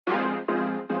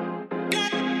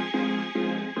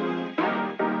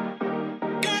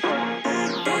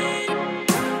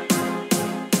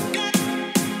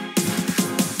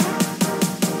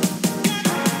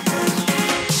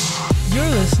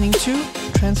listening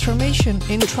to Transformation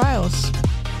in Trials.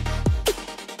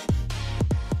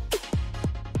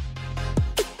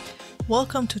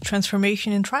 Welcome to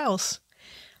Transformation in Trials.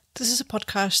 This is a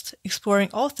podcast exploring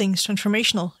all things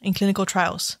transformational in clinical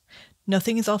trials.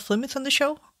 Nothing is off limits on the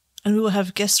show, and we will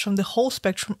have guests from the whole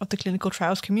spectrum of the clinical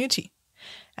trials community.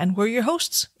 And we're your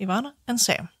hosts, Ivana and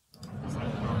Sam.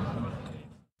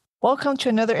 Welcome to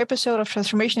another episode of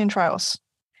Transformation in Trials.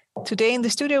 Today in the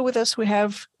studio with us, we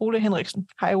have Ole Henriksen.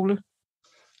 Hi, Ole.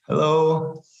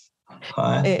 Hello.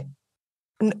 Hi.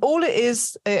 And Ole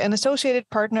is an associated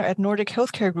partner at Nordic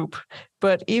Healthcare Group.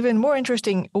 But even more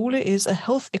interesting, Ole is a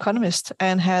health economist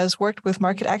and has worked with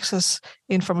market access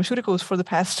in pharmaceuticals for the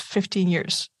past 15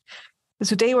 years. So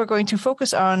today we're going to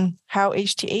focus on how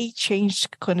HTA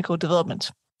changed clinical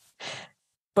development.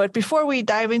 But before we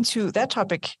dive into that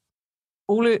topic,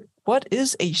 Ole, what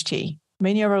is HTA?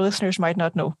 Many of our listeners might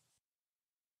not know.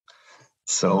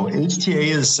 So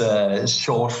HTA is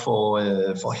short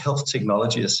for health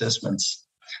technology assessments,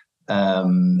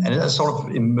 and it has sort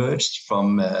of emerged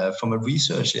from a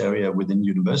research area within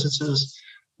universities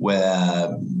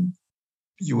where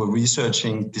you were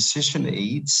researching decision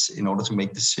aids in order to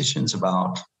make decisions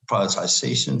about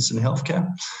prioritizations in healthcare.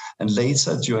 And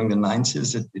later, during the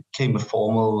 90s, it became a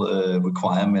formal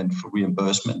requirement for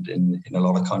reimbursement in a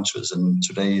lot of countries. And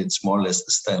today, it's more or less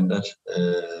the standard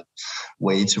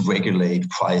way to regulate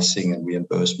pricing and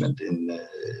reimbursement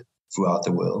throughout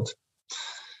the world.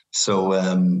 So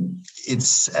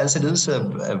it's as it is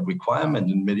a requirement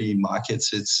in many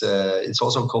markets. It's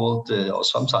also called or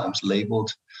sometimes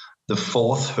labeled the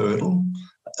fourth hurdle.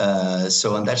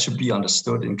 And that should be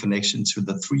understood in connection to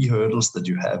the three hurdles that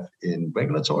you have in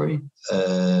regulatory,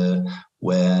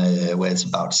 where it's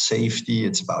about safety,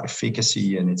 it's about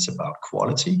efficacy, and it's about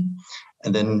quality.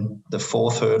 And then the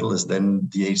fourth hurdle is then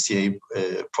the HTA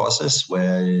process,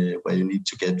 where you need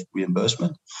to get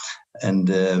reimbursement, and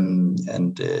there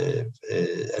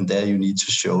you need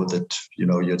to show that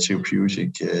your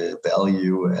therapeutic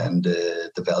value and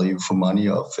the value for money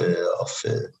of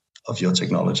your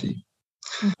technology.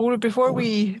 Ole, before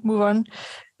we move on,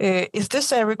 is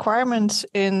this a requirement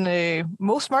in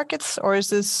most markets, or is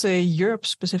this Europe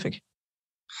specific?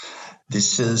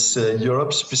 This is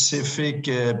Europe specific,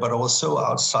 but also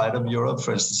outside of Europe.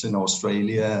 For instance, in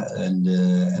Australia and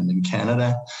in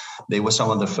Canada, they were some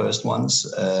of the first ones.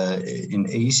 In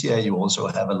Asia, you also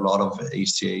have a lot of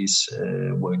HTAs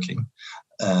working.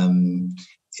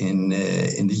 In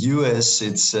the US,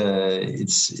 it's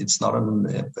not a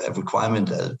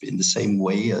requirement in the same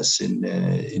way as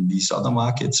in these other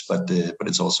markets, but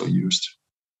it's also used.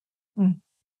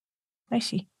 I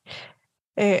see.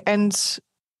 And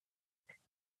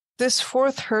this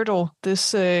fourth hurdle,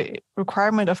 this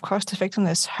requirement of cost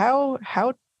effectiveness, how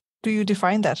do you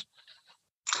define that?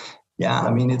 Yeah,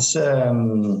 I mean it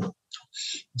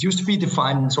used to be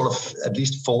defined in sort of at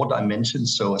least four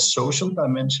dimensions. So a social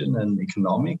dimension, an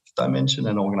economic dimension,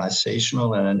 an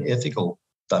organizational, and an ethical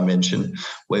dimension,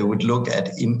 where we would look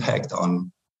at impact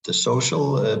on the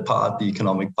social part, the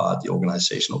economic part, the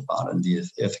organizational part, and the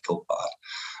ethical part.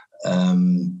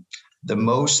 The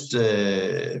most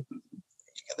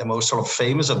sort of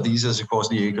famous of these is, of course,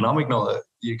 the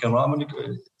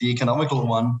economical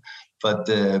one. But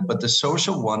the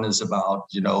social one is about,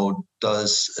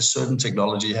 does a certain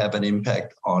technology have an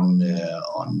impact on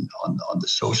the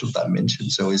social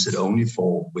dimension? So is it only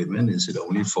for women? Is it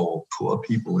only for poor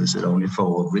people? Is it only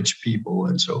for rich people,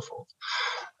 and so forth?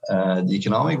 The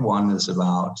economic one is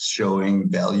about showing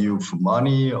value for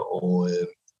money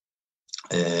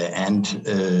and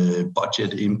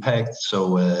budget impact.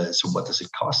 So what does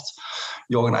it cost?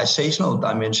 The organizational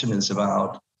dimension is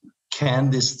about, can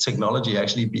this technology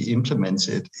actually be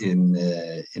implemented in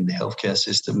the healthcare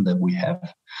system that we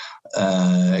have?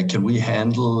 Can we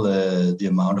handle the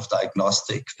amount of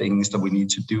diagnostic things that we need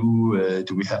to do?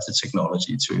 Do we have the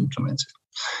technology to implement it?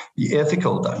 The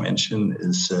ethical dimension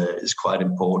is quite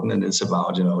important, and it's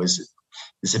about,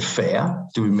 is it fair?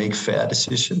 Do we make fair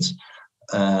decisions?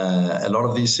 A lot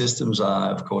of these systems are,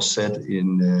 of course, set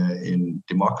in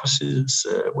democracies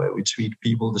where we treat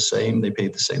people the same, they pay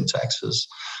the same taxes.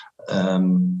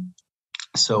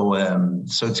 So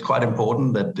it's quite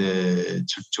important that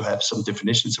to have some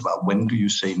definitions about when do you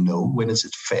say no, when is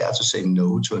it fair to say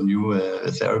no to a new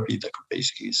therapy that could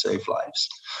basically save lives.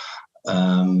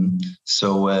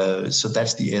 So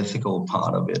that's the ethical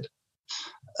part of it.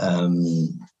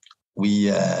 We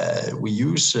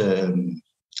use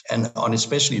and on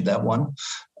especially that one,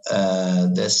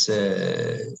 there's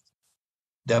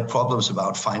there are problems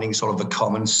about finding sort of a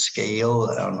common scale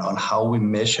on how we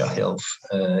measure health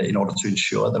in order to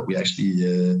ensure that we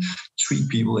actually treat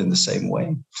people in the same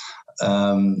way.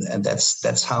 And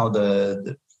that's how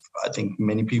I think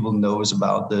many people knows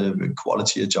about the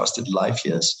quality adjusted life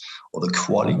years, or the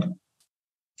QALY.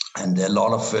 And there are a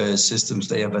lot of systems,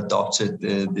 they have adopted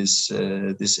this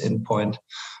endpoint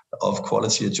of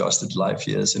quality adjusted life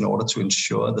years in order to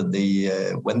ensure that they,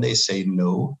 when they say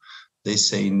no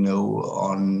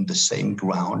on the same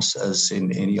grounds as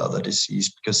in any other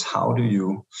disease. Because how do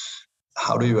you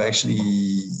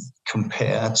actually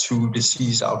compare two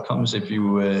disease outcomes if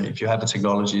you have a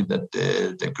technology that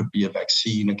there could be a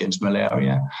vaccine against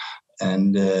malaria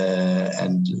and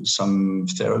some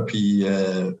therapy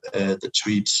that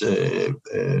treats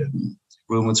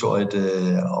rheumatoid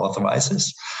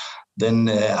arthritis? Then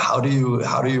how do you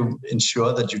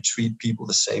ensure that you treat people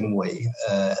the same way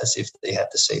as if they had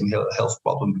the same health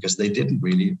problem, because they didn't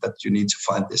really, but you need to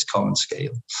find this common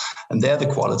scale. And there the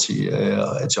quality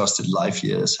adjusted life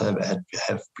years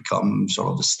have become sort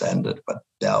of the standard, but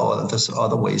there's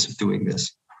other ways of doing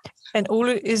this. And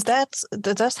Ole, does that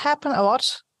happen a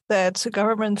lot, that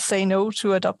governments say no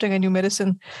to adopting a new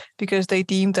medicine because they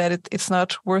deem that it's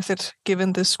not worth it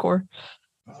given this score?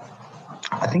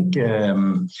 I think,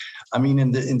 in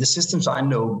the systems I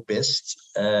know best,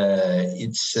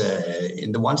 it's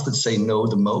in the ones that say no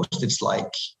the most, it's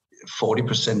like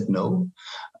 40% no.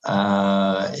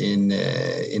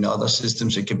 In other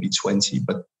systems, it can be 20,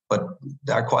 but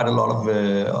there are quite a lot of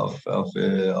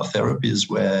therapies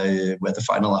where the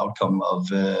final outcome of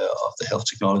the health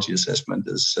technology assessment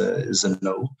is a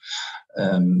no.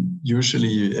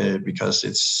 Usually because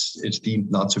it's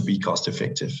deemed not to be cost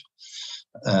effective.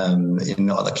 In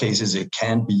other cases, it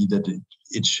can be that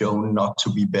it's shown not to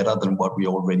be better than what we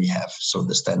already have. So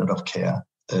the standard of care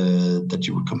that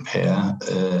you would compare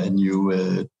a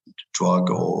new drug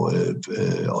or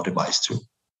device to.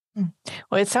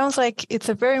 Well, it sounds like it's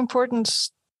a very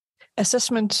important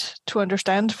assessment to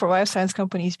understand for life science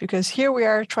companies, because here we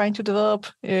are trying to develop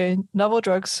novel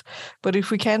drugs, but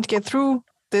if we can't get through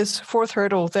this fourth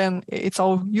hurdle, then it's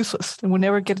all useless, and we'll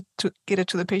never get it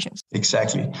to the patients.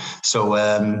 Exactly. So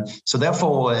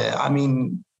therefore,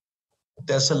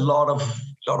 there's a lot of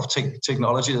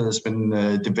technology that has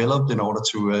been developed in order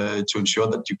to ensure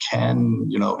that you can,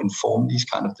 inform these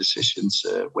kind of decisions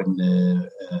when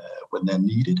they're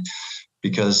needed,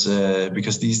 because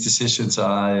these decisions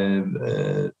are,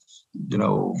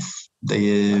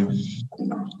 they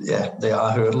are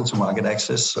a hurdle to market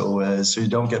access. So you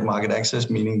don't get market access,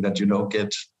 meaning that you don't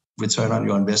get return on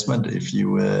your investment if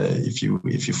you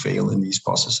fail in these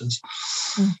processes.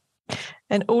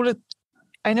 And Ole,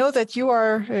 I know that you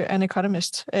are an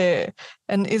economist,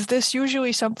 and is this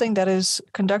usually something that is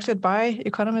conducted by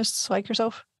economists like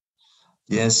yourself?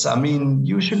 Yes,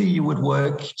 usually you would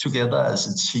work together as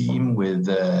a team with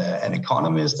an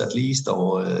economist at least,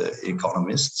 or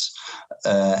economists,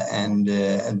 and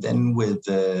then with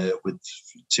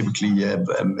typically a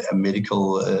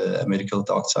medical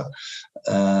doctor,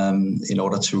 in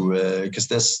order to, because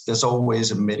there's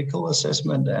always a medical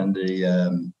assessment and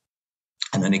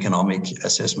an economic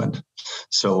assessment.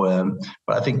 So,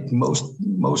 but I think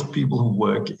most people who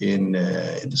work in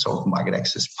the sort of market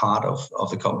access part of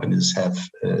the companies are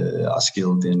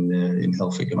skilled in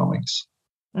health economics.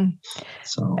 Mm.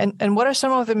 So, and what are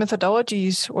some of the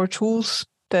methodologies or tools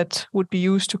that would be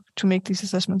used to make these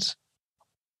assessments?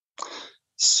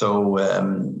 So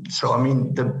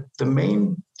the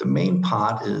main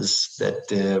part is that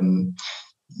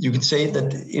you can say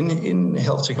that in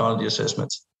health technology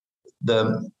assessments,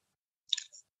 the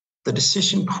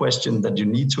decision question that you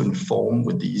need to inform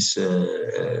with these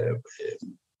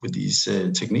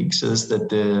techniques is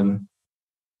that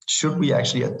should we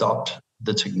actually adopt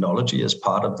the technology as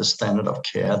part of the standard of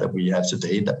care that we have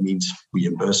today? That means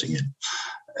reimbursing it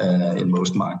in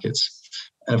most markets.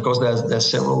 And of course, there's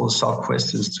several sub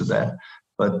questions to that,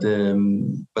 but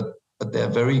they're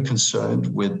very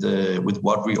concerned with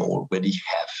what we already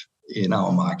have in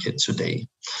our market today.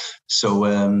 So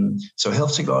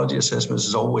health technology assessments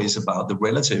is always about the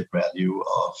relative value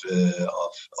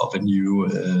of a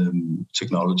new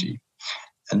technology.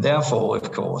 And therefore,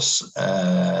 of course,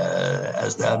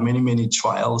 as there are many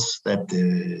trials and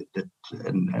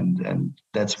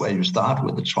that's where you start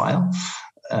with the trial.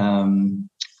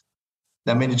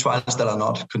 There are many trials that are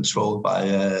not controlled by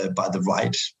the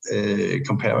right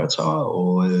comparator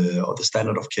or the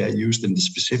standard of care used in the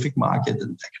specific market.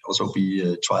 And there can also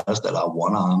be trials that are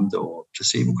one-armed or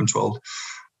placebo-controlled,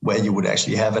 where you would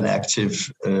actually have an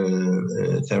active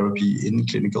therapy in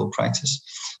clinical practice.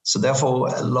 So therefore,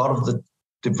 a lot of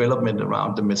development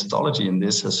around the methodology in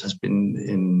this has been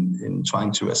in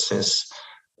trying to assess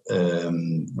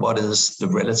what is the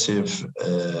relative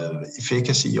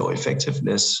efficacy or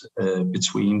effectiveness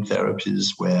between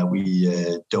therapies where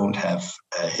we don't have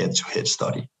a head-to-head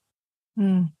study.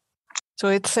 So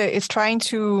it's trying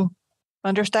to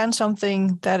understand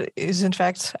something that is in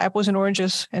fact apples and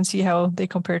oranges and see how they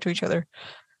compare to each other.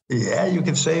 Yeah, you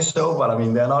can say so, but I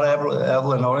mean they're not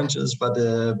apple and oranges, but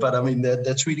I mean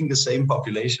they're treating the same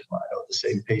population, right, or the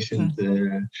same patient,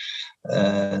 the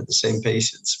same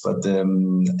patients. But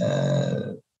and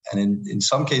in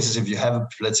some cases, if you have a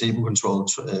placebo-controlled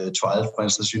trial, for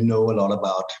instance, you know a lot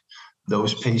about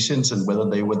those patients and whether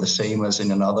they were the same as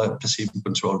in another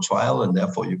placebo-controlled trial, and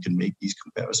therefore you can make these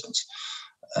comparisons.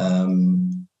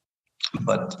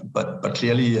 But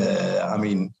clearly, I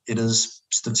mean, it is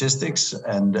statistics,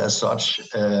 and as such, it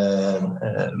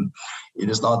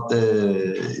is not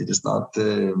the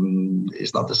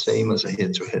same as a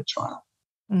head-to-head trial.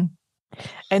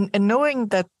 And knowing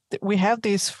that we have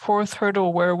this fourth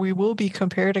hurdle where we will be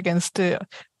compared against the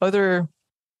other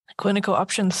clinical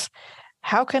options,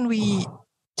 how can we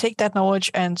take that knowledge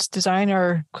and design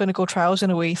our clinical trials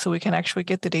in a way so we can actually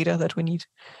get the data that we need?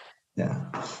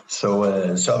 Yeah. So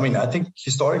I mean, I think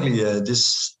historically,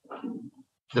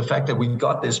 the fact that we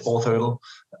got this fourth hurdle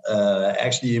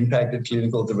actually impacted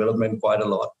clinical development quite a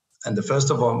lot. And the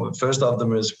first of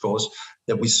them is, of course,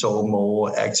 that we saw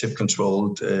more active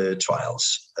controlled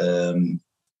trials.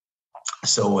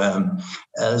 As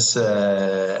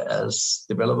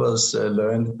developers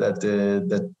learned that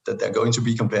they're going to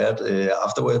be compared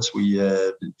afterwards,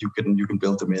 you can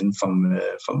build them in from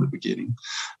the beginning.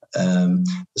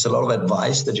 There's a lot of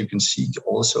advice that you can seek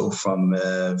also from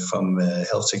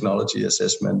health technology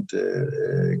assessment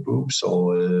groups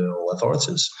or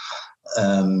authorities.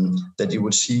 That you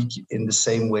would seek in the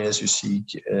same way as you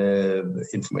seek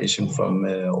information from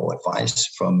or advice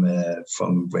from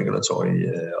regulatory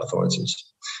authorities,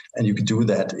 and you can do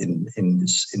that in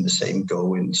the same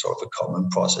go in sort of a common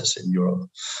process in Europe.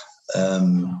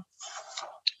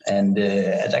 And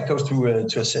that goes to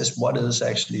assess what is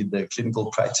actually the clinical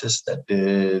practice that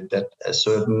a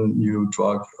certain new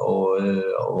drug or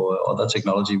other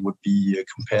technology would be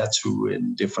compared to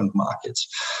in different markets.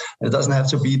 And it doesn't have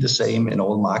to be the same in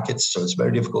all markets, so it's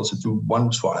very difficult to do one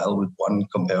trial with one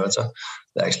comparator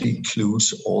that actually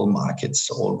includes all markets,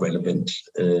 all relevant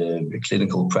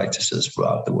clinical practices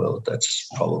throughout the world. That's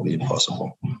probably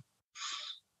impossible.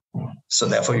 So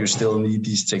therefore, you still need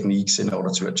these techniques in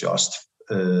order to adjust.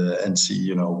 And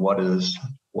see, what is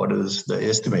the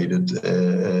estimated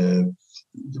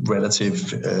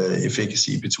relative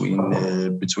efficacy between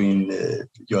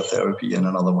your therapy and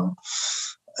another one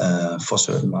for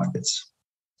certain markets.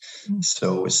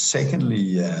 So,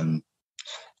 secondly, I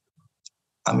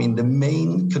mean, the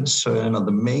main concern or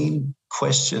the main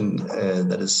question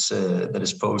that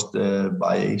is posed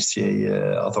by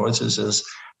HTA authorities is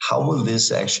how will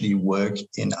this actually work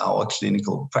in our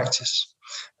clinical practice?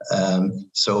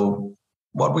 So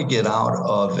what we get out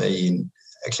of a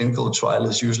clinical trial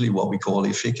is usually what we call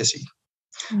efficacy.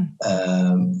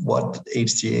 What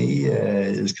HTA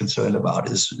is concerned about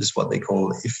is what they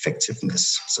call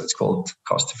effectiveness. So it's called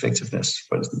cost effectiveness,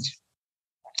 for instance.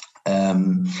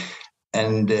 And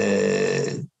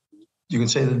you can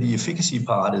say that the efficacy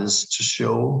part is to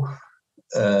show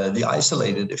the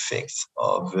isolated effect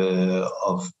of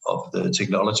the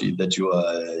technology that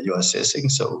you're assessing.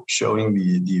 So showing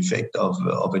the effect of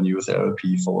a new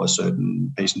therapy for a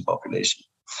certain patient population,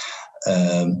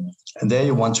 and there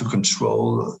you want to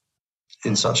control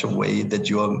in such a way that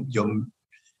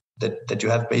that you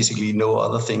have basically no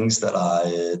other things that are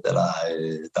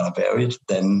varied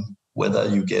than whether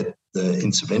you get the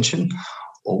intervention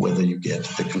or whether you get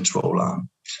the control arm.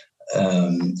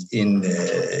 In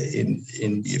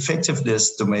the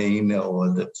effectiveness domain or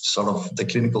the sort of the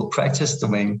clinical practice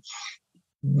domain,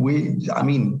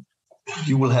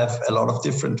 you will have a lot of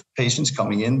different patients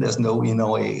coming in. There's no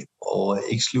or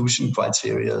exclusion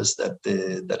criteria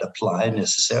that apply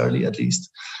necessarily, at least.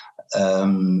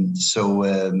 So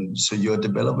you're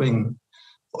developing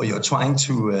or you're trying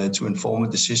to inform a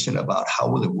decision about how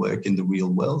will it work in the real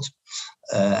world.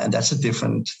 And that's a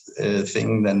different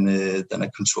thing than a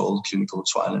controlled clinical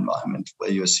trial environment where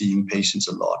you're seeing patients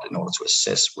a lot in order to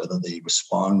assess whether they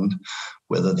respond,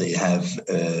 whether they have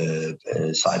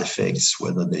side effects,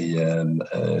 whether they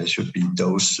should be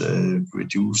dose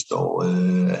reduced or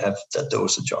have that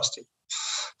dose adjusted.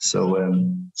 So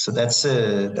that's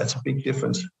a big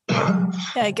difference.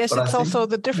 Yeah, I guess it's also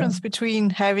the difference between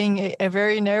having a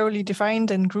very narrowly defined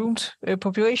and groomed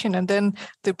population and then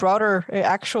the broader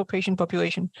actual patient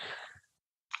population.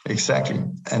 Exactly,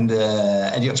 and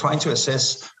you're trying to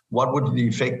assess what would the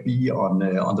effect be on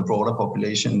the broader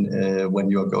population when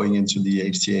you're going into the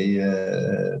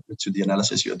HTA to the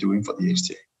analysis you're doing for the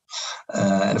HTA.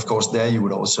 And of course, there you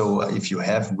would also, if you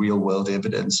have real world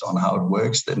evidence on how it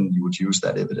works, then you would use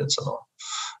that evidence a lot.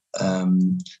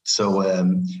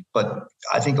 But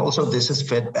I think also this is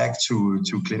fed back to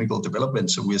clinical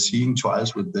development. So we're seeing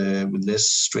trials with less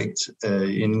strict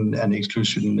in and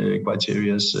exclusion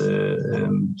criteria,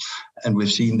 and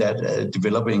we've seen that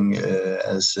developing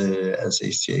as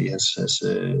HTA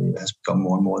has become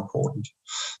more and more important.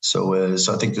 So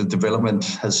I think the development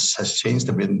has changed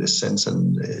a bit in this sense,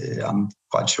 and I'm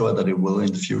quite sure that it will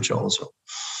in the future also.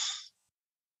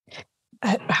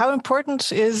 How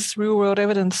important is real-world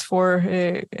evidence for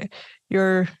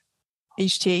your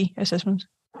HTA assessment?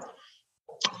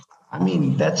 I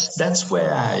mean, that's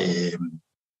where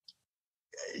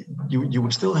you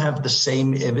would still have the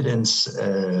same evidence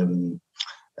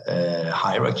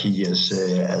hierarchy as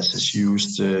is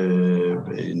used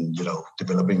in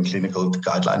developing clinical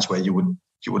guidelines, where you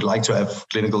would like to have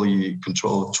clinically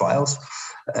controlled trials,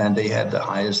 and they have the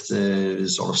highest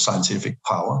sort of scientific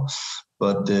power.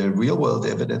 But the real world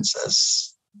evidence,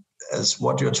 as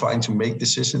what you're trying to make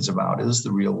decisions about is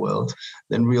the real world,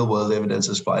 then real world evidence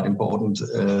is quite important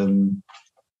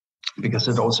because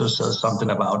it also says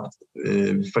something about,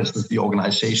 for instance, the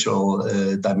organizational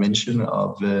dimension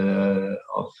of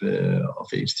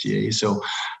HTA. So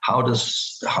how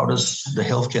does the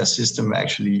healthcare system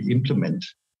actually implement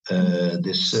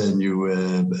this new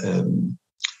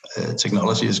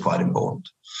technology is quite important.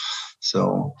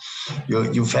 So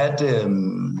you've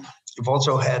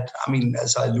also had, I mean,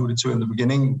 as I alluded to in the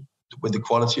beginning, with the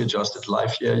quality adjusted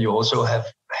life year, you also have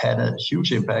had a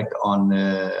huge impact on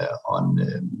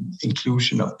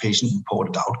inclusion of patient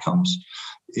reported outcomes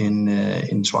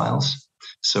in trials.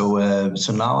 So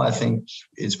now I think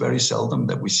it's very seldom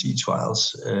that we see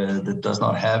trials that does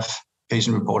not have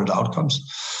patient reported outcomes,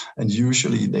 and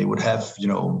usually they would have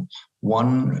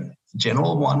one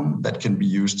general one that can be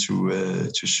used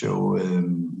to show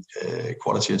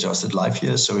quality adjusted life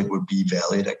years, so it would be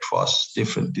valid across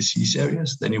different disease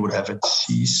areas. Then you would have a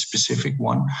disease specific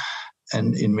one,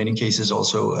 and in many cases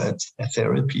also a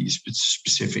therapy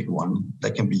specific one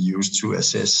that can be used to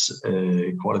assess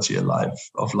quality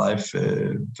of life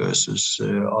versus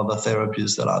other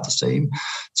therapies that are the same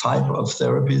type of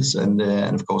therapies, and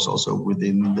of course also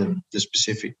within the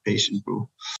specific patient group.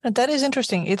 And that is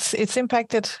interesting. It's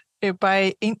impacted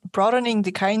by broadening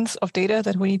the kinds of data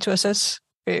that we need to assess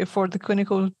for the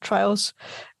clinical trials,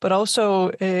 but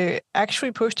also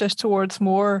actually pushed us towards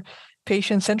more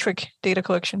patient-centric data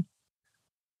collection.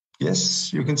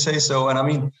 Yes, you can say so. And I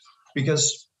mean,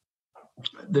 because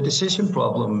the decision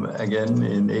problem, again,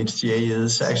 in HTA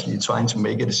is actually trying to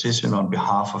make a decision on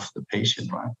behalf of the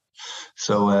patient, right?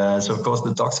 So of course,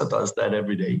 the doctor does that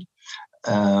every day.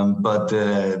 But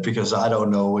because I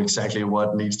don't know exactly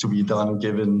what needs to be done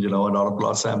given, a lot of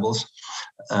blood samples.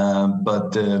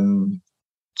 But on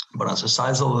a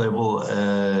societal level,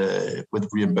 with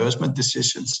reimbursement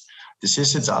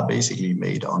decisions are basically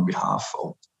made on behalf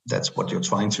of, that's what you're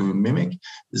trying to mimic,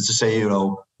 is to say,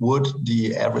 would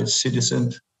the average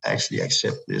citizen actually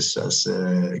accept this as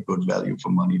a good value for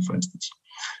money, for instance?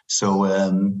 So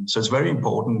it's very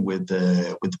important with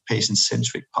the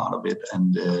patient-centric part of it,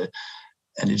 and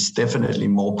it's definitely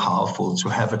more powerful to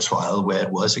have a trial where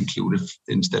it was included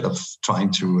instead of trying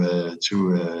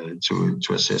to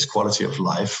assess quality of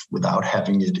life without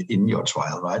having it in your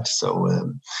trial, right? So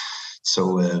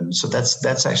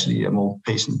that's actually a more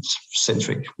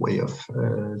patient-centric way of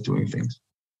doing things.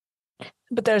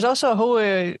 But there's also a whole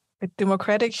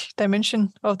democratic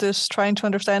dimension of this, trying to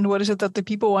understand what is it that the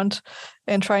people want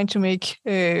and trying to make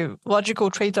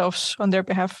logical trade-offs on their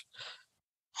behalf.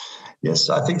 Yes,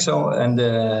 I think so, and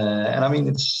I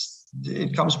mean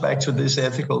it comes back to this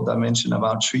ethical dimension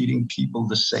about treating people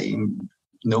the same,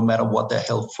 no matter what their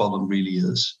health problem really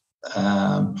is.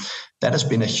 That has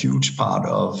been a huge part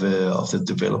of the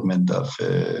development of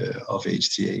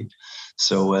HTA.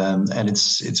 So and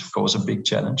it's of course a big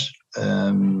challenge,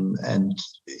 and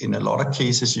in a lot of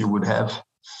cases you would have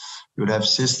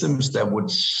systems that would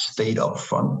state up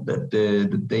front that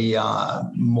they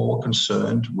are more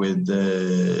concerned with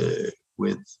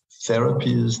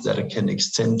therapies that can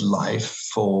extend life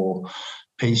for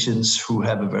patients who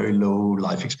have a very low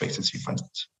life expectancy, for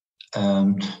instance.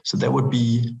 So that would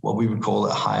be what we would call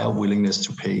a higher willingness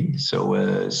to pay. So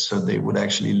they would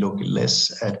actually look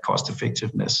less at cost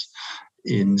effectiveness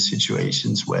in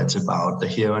situations where it's about the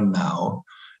here and now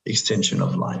extension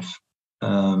of life.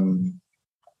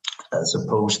 as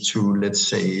opposed to, let's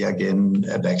say, again,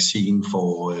 a vaccine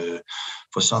for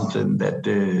something that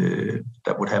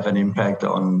would have an impact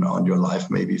on your life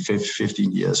maybe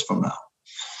 15 years from now,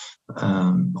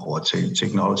 or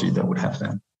technology that would have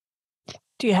that.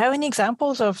 Do you have any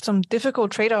examples of some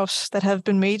difficult trade-offs that have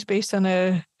been made based on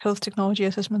a health technology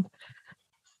assessment?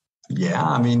 Yeah,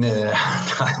 I mean,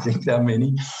 I think there are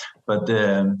many, but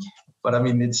I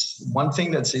mean, it's one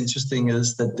thing that's interesting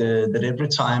is that every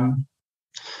time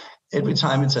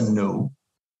it's a no,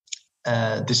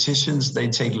 decisions they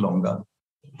take longer.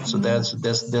 So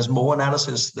there's more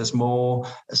analysis, there's more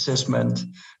assessment,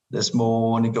 there's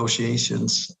more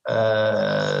negotiations.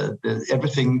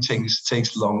 Everything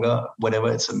takes longer whenever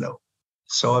it's a no.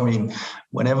 So I mean,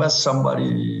 whenever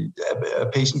a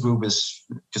patient group is,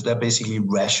 because they're basically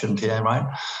rationed here, right?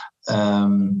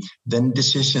 Then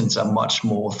decisions are much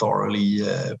more thoroughly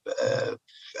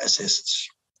assessed,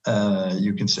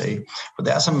 you can say. But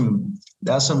there are some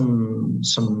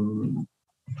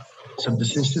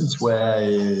decisions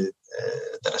where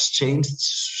that has changed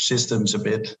systems a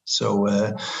bit. So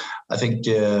I think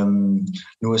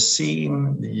Nordic,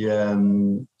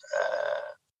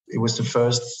 it was the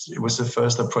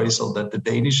first appraisal that the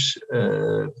Danish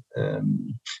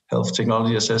health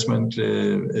technology assessment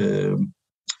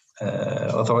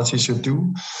authority should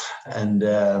do, and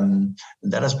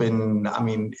that has been, I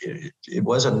mean, it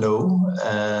was a no,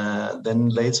 then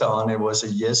later on it was a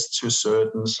yes to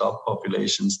certain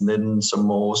subpopulations, and then some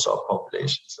more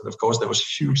subpopulations. And of course there was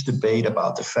a huge debate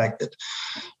about the fact that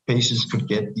patients could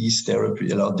get this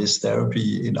therapy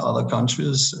in other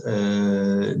countries,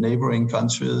 neighboring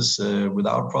countries,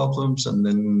 without problems, and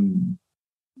then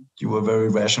you were very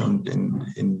rational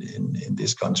in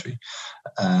this country.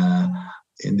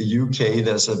 In the UK,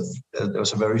 there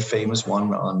was a very famous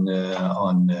one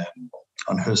on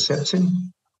Herceptin,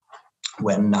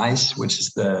 when NICE, which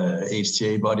is the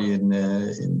HTA body in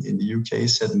the UK,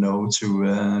 said no to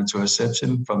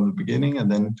Herceptin from the beginning,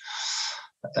 and then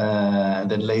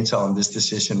later on, this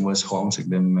decision was haunting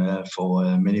them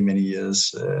for many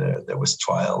years. There was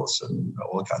trials and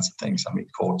all kinds of things. I mean,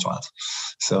 court trials.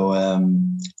 So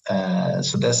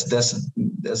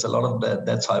there's a lot of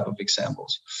that type of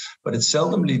examples. But it's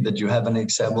seldomly that you have an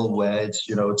example where it's,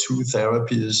 two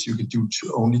therapies. You could do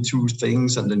only two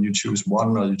things, and then you choose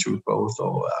one, or you choose both.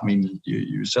 Or I mean,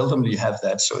 you seldomly have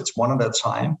that. So it's one at a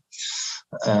time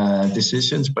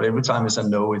decisions. But every time it's a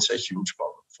no, it's a huge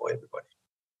problem for everybody.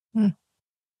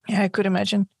 Yeah, I could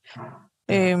imagine.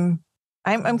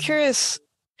 I'm curious,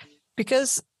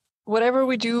 because whatever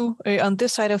we do on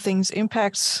this side of things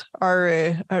impacts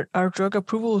our drug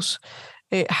approvals.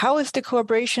 How is the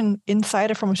collaboration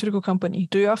inside a pharmaceutical company?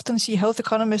 Do you often see health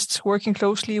economists working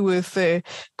closely with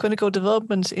clinical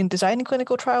developments in designing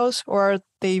clinical trials, or are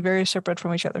they very separate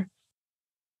from each other?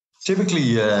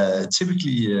 Typically,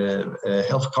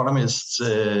 health economists,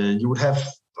 you would have,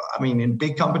 I mean, in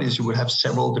big companies, you would have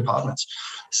several departments.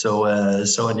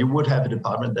 And you would have a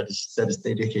department that is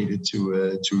dedicated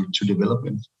to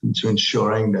development, to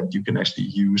ensuring that you can actually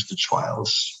use the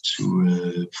trials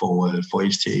for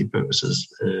HTA purposes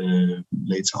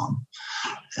later on.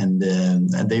 And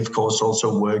they of course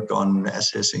also work on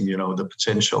assessing, the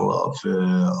potential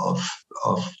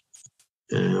of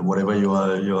whatever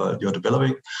you're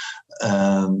developing,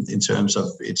 in terms of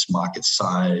its market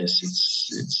size,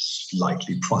 its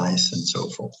likely price, and so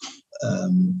forth.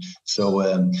 So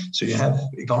you have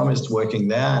economists working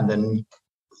there, and then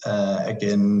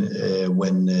again,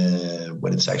 when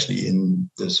it's actually in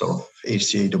the sort of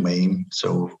HTA domain,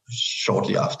 so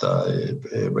shortly after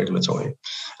regulatory,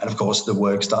 and of course the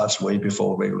work starts way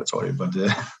before regulatory, but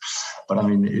I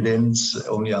mean it ends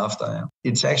only after.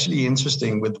 It's actually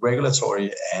interesting with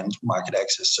regulatory and market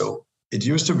access. So it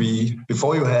used to be,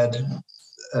 before you had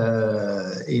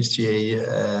HTA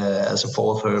as a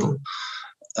fourth hurdle,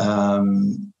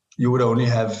 you would only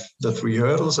have the three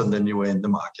hurdles, and then you were in the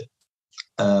market.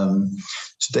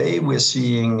 Today we're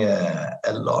seeing a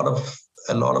lot of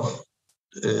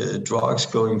drugs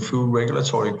going through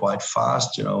regulatory quite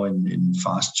fast, in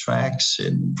fast tracks,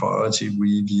 in priority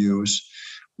reviews,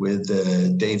 with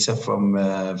data from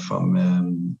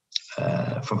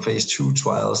phase 2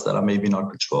 trials that are maybe not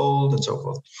controlled, and so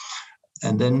forth.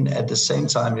 And then at the same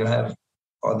time, you have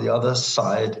on the other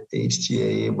side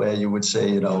HTA, where you would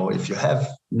say, if you have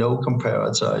no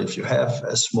comparator, if you have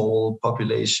a small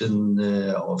population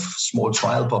of small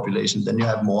trial population, then you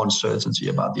have more uncertainty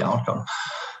about the outcome.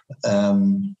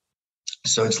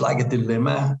 So it's like a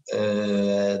dilemma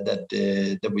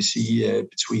that we see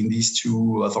between these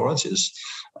two authorities.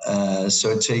 So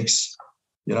it takes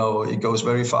it goes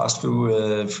very fast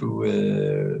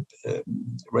through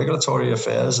regulatory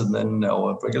affairs and then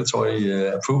our regulatory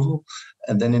approval.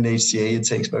 And then in HTA, it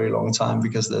takes very long time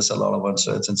because there's a lot of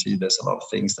uncertainty. There's a lot of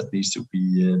things that needs to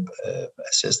be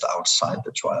assessed outside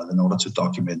the trial in order to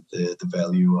document the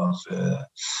value of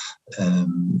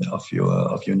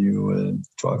your new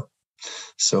drug.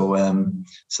 So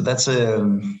that's a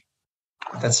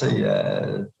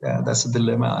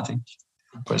dilemma, I think.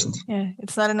 Present. Yeah,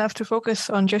 it's not enough to focus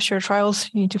on just your trials.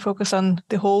 You need to focus on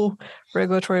the whole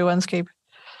regulatory landscape.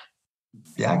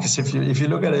 Yeah, because if you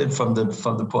look at it from the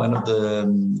point of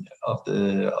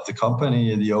the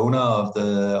company, the owner of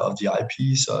the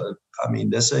IP, so I mean,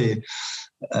 there's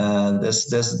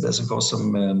of course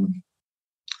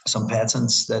some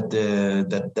patents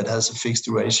that has a fixed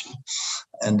duration,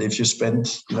 and if you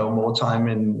spend more time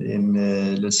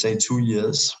in let's say 2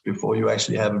 years before you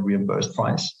actually have a reimbursed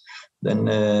price, then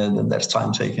that's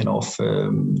time taken off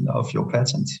your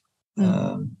patent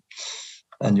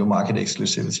and your market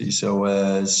exclusivity. So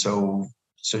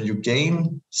you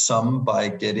gain some by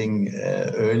getting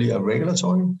earlier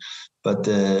regulatory, but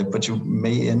you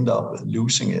may end up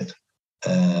losing it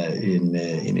in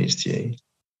HTA.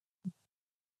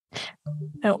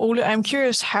 Now, Ole, I'm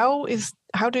curious, how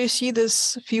do you see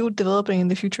this field developing in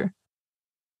the future?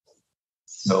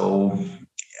 So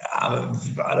I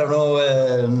don't know.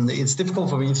 It's difficult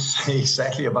for me to say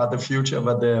exactly about the future,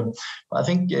 but I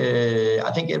think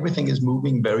everything is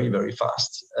moving very, very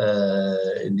fast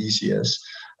in these years.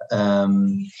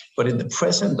 But in the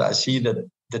present, I see that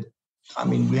I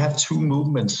mean, we have two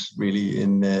movements really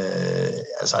in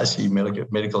as I see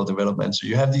medical development. So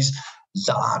you have these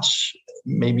large,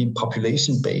 maybe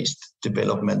population-based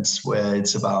developments where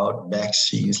it's about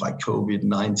vaccines like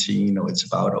COVID-19, or it's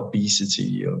about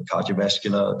obesity or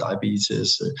cardiovascular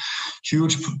diabetes,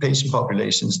 huge patient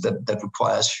populations that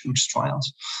requires huge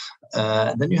trials.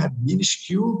 And then you have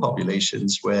minuscule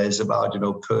populations where it's about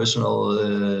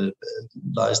personalized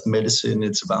medicine,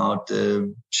 it's about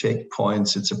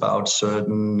checkpoints, it's about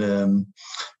certain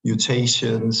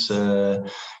mutations,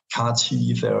 CAR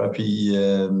T therapy,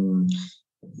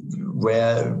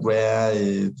 rare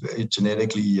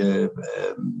genetically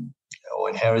or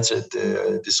inherited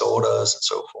disorders and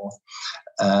so forth.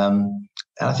 And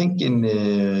I think in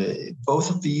both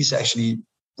of these actually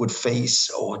would face,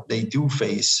 or they do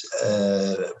face,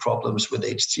 problems with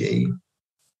HTA.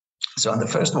 So on the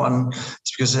first one,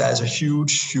 it's because it has a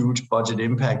huge budget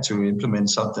impact to implement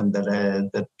something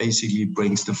that basically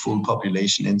brings the full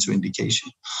population into indication.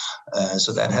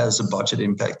 So that has a budget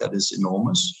impact that is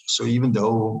enormous. So even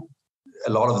though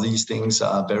a lot of these things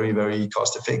are very, very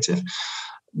cost effective,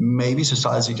 maybe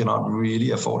society cannot really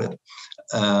afford it.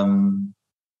 And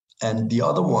the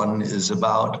other one is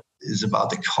about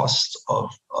the cost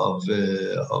of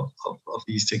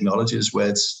these technologies, where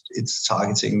it's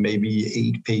targeting maybe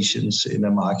 8 patients in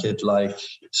a market like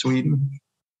Sweden,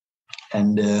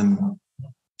 and the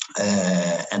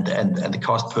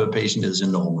cost per patient is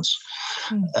enormous.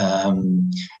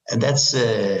 And that's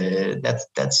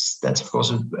of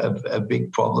course a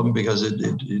big problem, because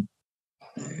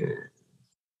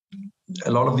a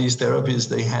lot of these therapies,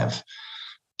 they have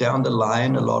down the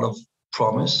line a lot of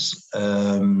promise,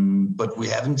 but we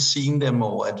haven't seen them,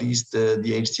 or at least the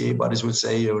HTA bodies would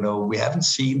say, we haven't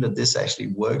seen that this actually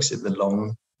works in the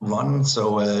long run.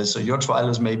 So your trial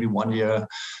is maybe 1 year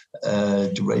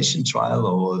duration trial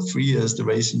or 3 years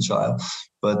duration trial,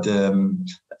 but I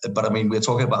mean, we're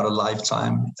talking about a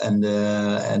lifetime, and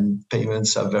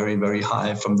payments are very, very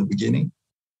high from the beginning.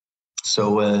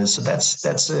 So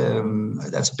that's a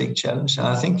big challenge, and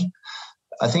I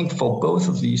think for both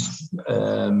of these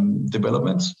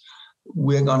developments,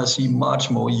 we're going to see much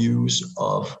more use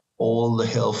of all the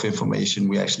health information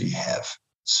we actually have.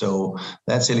 So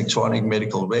that's electronic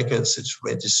medical records, it's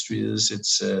registries,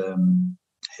 it's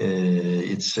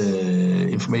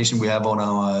information we have on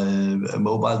our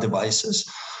mobile devices,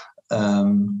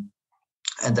 and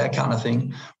that kind of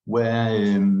thing,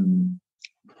 where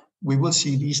we will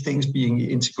see these things being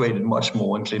integrated much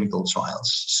more in clinical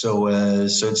trials. So I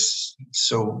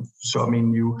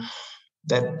mean,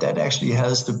 that actually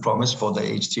has the promise for the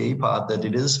HTA part, that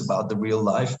it is about the real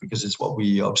life, because it's what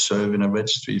we observe in a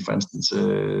registry, for instance.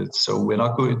 So we're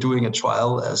not doing a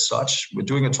trial as such. We're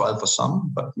doing a trial for some,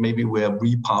 but maybe we're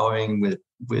repowering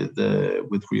with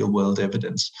real world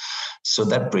evidence. So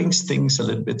that brings things a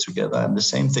little bit together. And the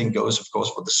same thing goes, of course,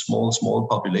 for the small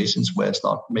populations where it's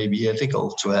not maybe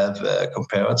ethical to have a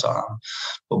comparator arm,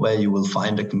 but where you will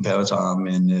find a comparator arm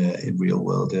in real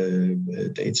world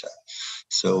data.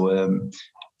 So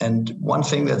And one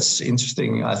thing that's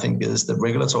interesting, I think, is the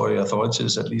regulatory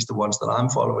authorities, at least the ones that I'm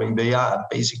following, they are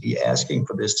basically asking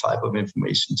for this type of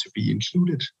information to be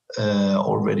included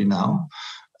already now.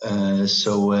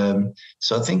 So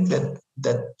I think that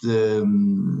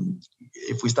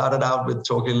if we started out with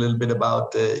talking a little bit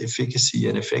about efficacy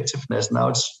and effectiveness, now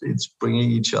it's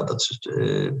bringing each other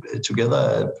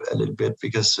together a little bit,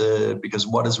 because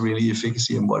what is really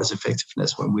efficacy and what is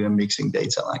effectiveness when we are mixing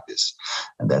data like this,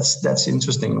 and that's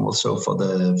interesting also for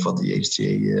the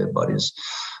HTA bodies,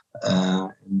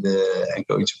 and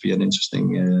going to be an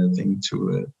interesting thing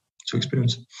to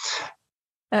experience.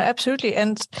 Absolutely.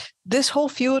 And this whole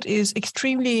field is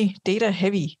extremely data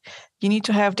heavy. You need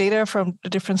to have data from the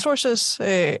different sources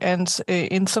and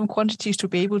in some quantities to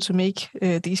be able to make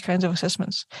these kinds of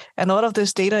assessments. And a lot of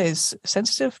this data is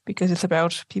sensitive because it's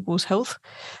about people's health.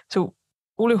 So,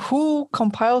 Ole, who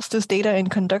compiles this data and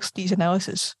conducts these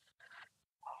analyses?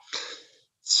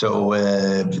 So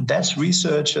that's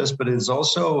researchers, but it's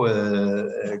also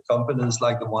companies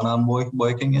like the one I'm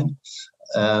working in.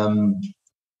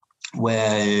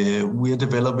 Where we're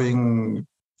developing,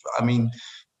 I mean,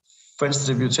 for instance,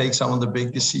 if you take some of the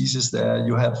big diseases there,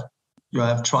 you have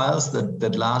trials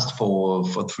that last for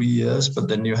 3 years, but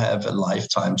then you have a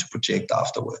lifetime to project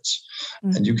afterwards.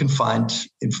 And you can find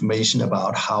information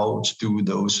about how to do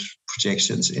those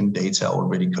projections in data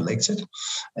already collected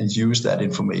and use that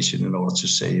information in order to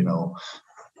say,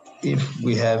 if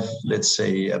we have, let's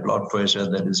say, a blood pressure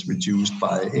that is reduced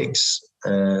by X,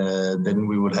 then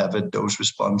we would have a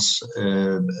dose-response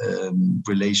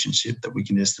relationship that we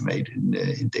can estimate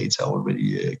in data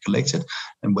already collected,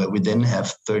 and where we then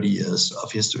have 30 years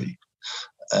of history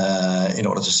in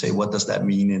order to say what does that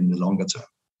mean in the longer term.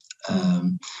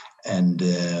 And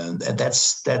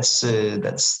that's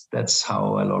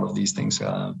how a lot of these things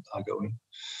are going.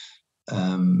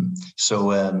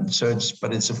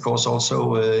 It's of course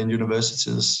also in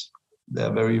universities. There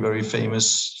are very, very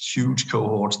famous, huge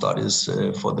cohort studies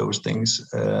for those things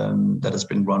that has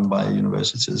been run by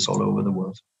universities all over the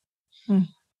world.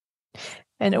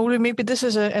 And Ole, maybe this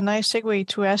is a nice segue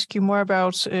to ask you more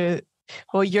about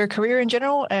your career in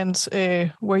general and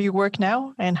where you work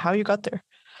now and how you got there.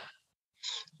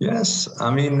 Yes,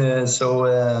 I mean,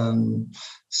 I'm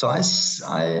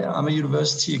a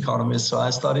university economist, so I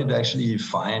studied actually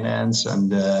finance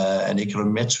and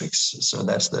econometrics. So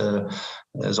that's the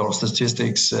sort of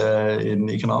statistics in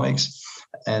economics,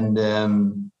 and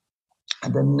then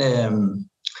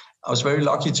I was very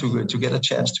lucky to get a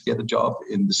chance to get a job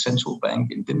in the central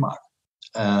bank in Denmark,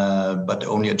 but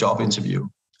only a job interview.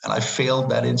 And I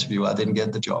failed that interview. I didn't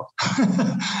get the job.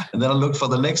 And then I looked for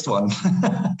the next one.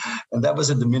 And that was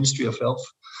in the Ministry of Health,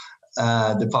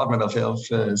 Department of Health,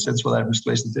 Central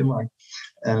Administration Denmark.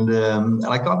 And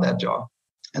I got that job.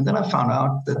 And then I found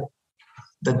out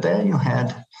that there you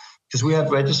had, because we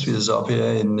have registries up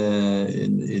here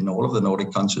in all of the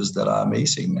Nordic countries that are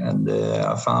amazing. And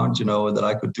I found, that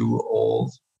I could do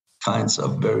all kinds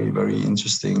of very, very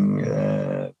interesting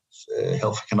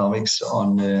health economics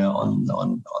on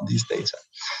these data.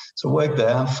 So I worked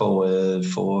there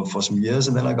for some years,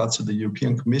 and then I got to the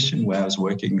European Commission, where I was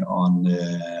working on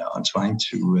trying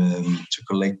to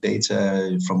collect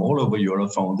data from all over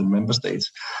Europe, from the member states.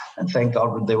 And thank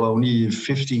God there were only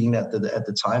 15 at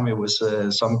the time. It was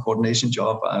some coordination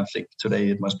job. I think today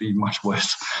it must be much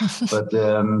worse. But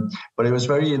it was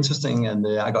very interesting, and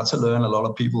I got to learn a lot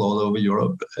of people all over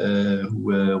Europe who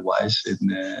were wise in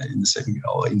the same,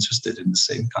 or interested in the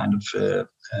same kind of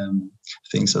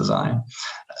things as I.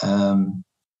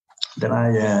 Then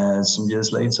I, some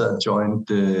years later, joined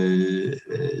the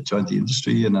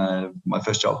industry, and my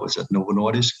first job was at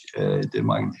Nordic in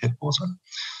Denmark, headquarters.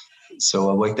 So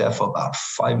I worked there for about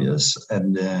 5 years,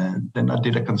 and then I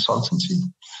did a consultancy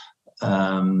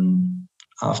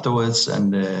afterwards,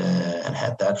 and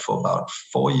had that for about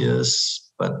 4 years.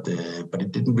 But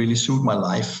it didn't really suit my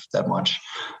life that much.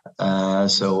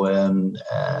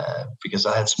 Because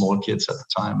I had small kids at the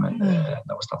time, and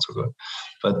that was not so good.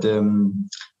 But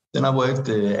then I worked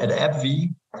at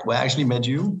AbbVie, where I actually met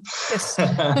you. Yes.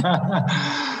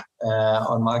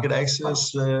 On market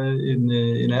access in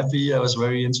AbbVie. I was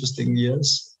very interesting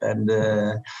years, and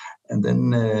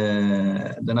then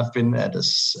I've been at a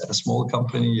small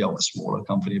company, or a smaller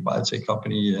company, biotech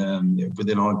company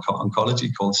within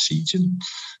oncology called Seagen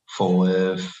for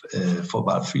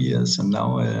about 3 years, and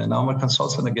now I'm a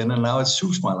consultant again, and now it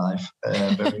suits my life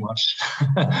very much.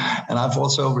 And I've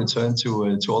also returned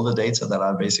to all the data that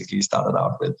I basically started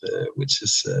out with, which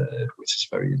is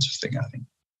very interesting, I think.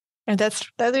 And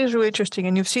that is really interesting,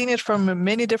 and you've seen it from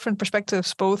many different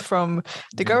perspectives, both from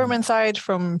the government side,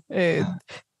 from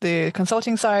the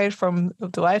consulting side, from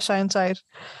the life science side?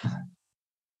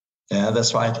 Yeah,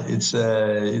 that's right.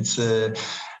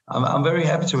 I'm very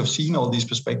happy to have seen all these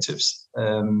perspectives.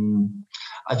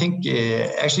 I think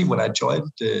actually when I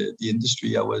joined the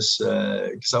industry, I was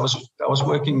because I was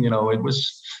working. It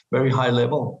was very high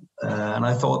level, and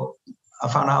I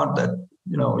found out that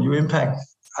you impact.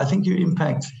 I think you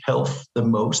impact health the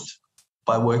most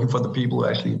by working for the people who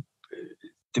actually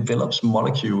develops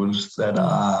molecules that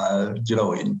are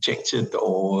injected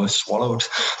or swallowed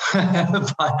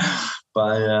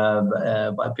by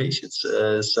patients.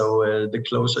 So the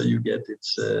closer you get,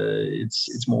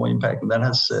 it's more impact, and that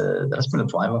has been a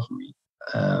driver for me.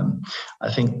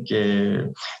 I think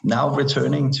now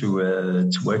returning to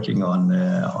working on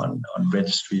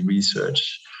registry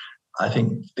research, I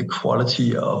think the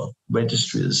quality of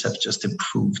registries have just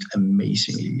improved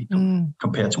amazingly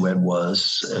compared to where it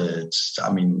was. It's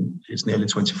nearly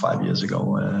 25 years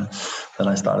ago that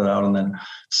I started out on that.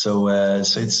 So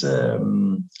it's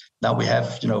now we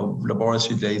have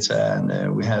laboratory data,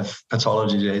 and we have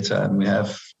pathology data, and we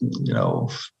have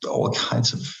all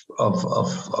kinds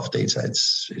of data.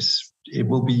 It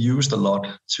will be used a lot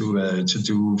to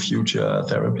do future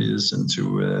therapies and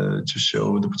to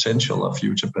show the potential of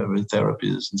future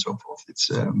therapies and so forth.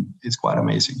 It's quite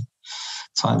amazing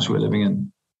times we're living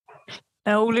in.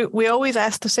 Now, we always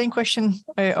ask the same question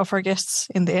of our guests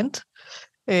in the end,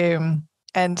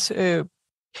 and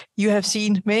you have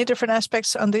seen many different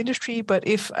aspects on the industry. But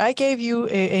if I gave you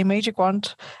a magic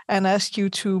wand and asked you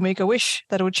to make a wish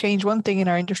that would change one thing in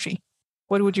our industry,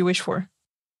 what would you wish for?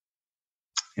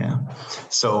 Yeah,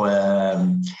 so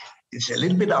it's a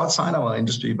little bit outside our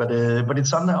industry, but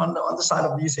it's on the side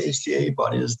of these HTA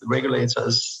bodies, the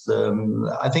regulators.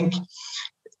 I think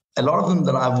a lot of them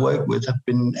that I've worked with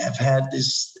have had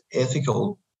this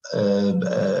ethical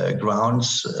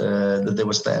grounds that they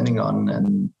were standing on,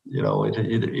 and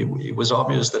it was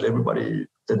obvious that everybody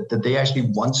that they actually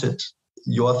wanted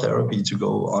your therapy to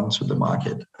go onto the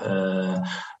market.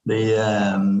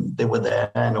 They were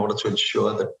there in order to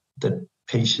ensure that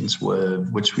patients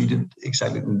were treated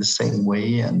exactly in the same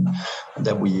way, and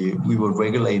that we were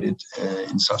regulated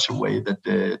in such a way that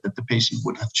the patient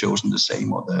would have chosen the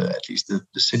same, or at least the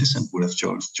citizen would have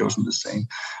chosen the same.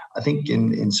 I think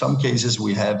in some cases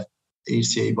we have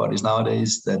HTA bodies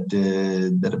nowadays that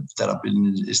have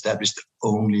been established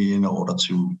only in order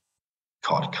to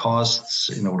cut costs,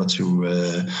 in order who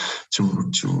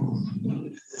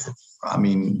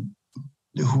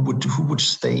would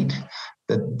state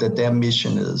that their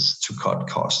mission is to cut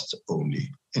costs only,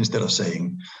 instead of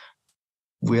saying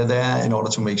we're there in order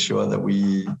to make sure that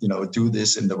we do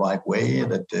this in the right way,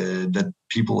 that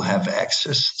people have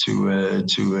access to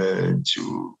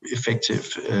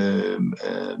effective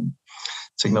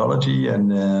technology,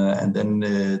 and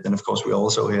then of course we're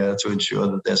also here to ensure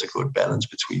that there's a good balance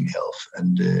between health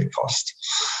and cost.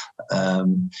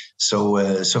 So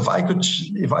if I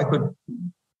could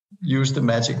use the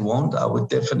magic wand, I would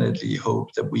definitely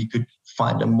hope that we could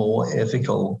find a more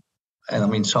ethical,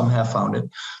 and some have found it,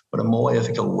 but a more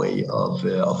ethical way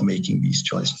of making these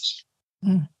choices.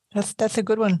 That's a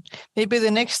good one. Maybe the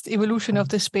next evolution of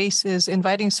this space is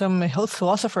inviting some health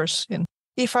philosophers in.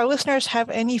 If our listeners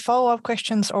have any follow-up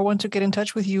questions or want to get in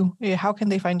touch with you, how can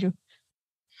they find you?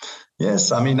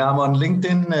 Yes, I'm on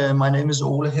LinkedIn. My name is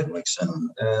Ole Henriksen.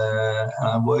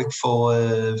 I work for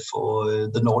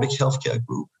the Nordic healthcare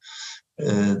group,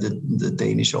 the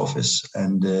Danish office,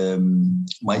 and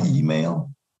my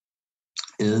email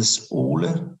is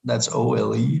Ole. That's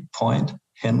OLE point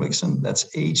Henriksen. That's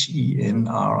HENRIKSEN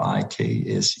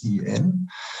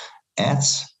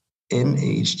at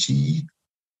NHGDK.dk.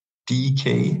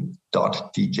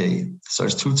 So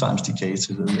it's 2 times DK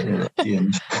to the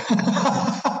end.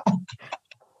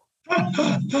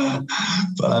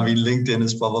 But LinkedIn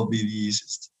is probably the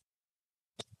easiest.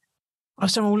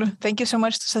 Awesome, Ole. Thank you so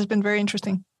much. This has been very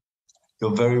interesting.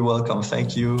 You're very welcome.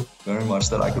 Thank you very much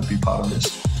that I could be part of this.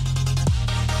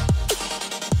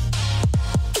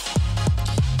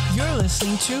 You're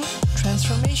listening to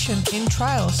Transformation in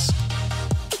Trials.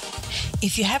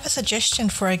 If you have a suggestion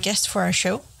for a guest for our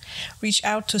show, reach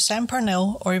out to Sam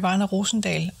Parnell or Ivana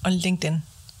Rosendahl on LinkedIn.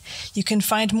 You can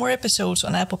find more episodes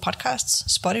on Apple Podcasts,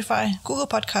 Spotify, Google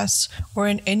Podcasts, or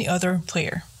in any other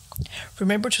player.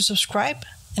 Remember to subscribe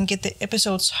and get the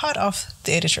episodes hot off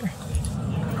the editor.